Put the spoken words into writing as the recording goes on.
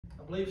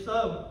believe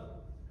so.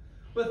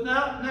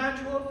 Without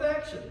natural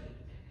affection,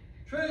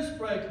 truce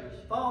breakers,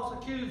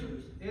 false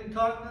accusers,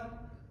 incontinent,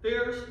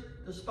 fierce,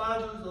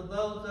 despisers of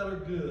those that are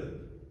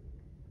good.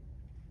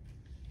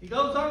 He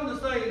goes on to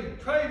say,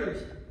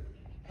 traitors,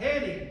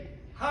 heady,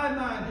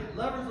 high-minded,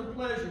 lovers of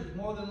pleasures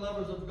more than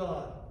lovers of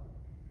God,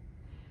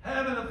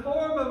 having a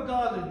form of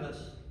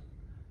godliness,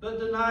 but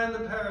denying the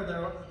power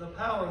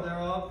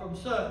thereof. From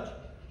such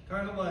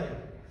turn away.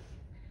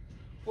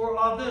 For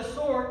of this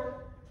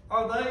sort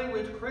are they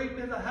which creep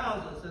into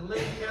houses and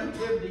lead in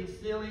captivity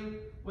silly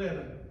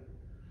women,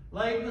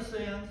 laden with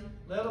sins,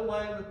 led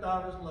away with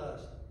divers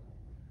lusts,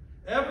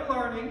 ever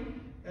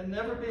learning and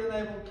never being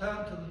able to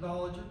come to the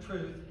knowledge of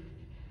truth.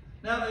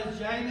 Now as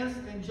Jannes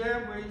and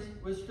Jambres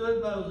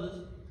withstood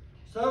Moses,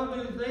 so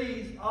do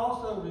these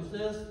also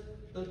resist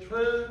the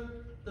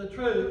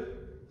truth.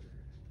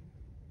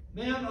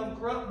 Men of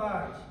corrupt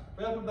minds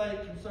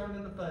reprobate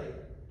concerning the faith.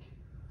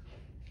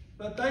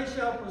 But they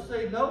shall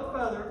proceed no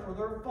further, for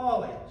their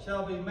folly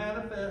shall be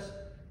manifest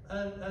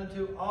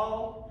unto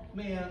all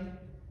men,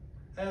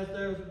 as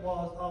theirs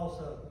was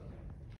also.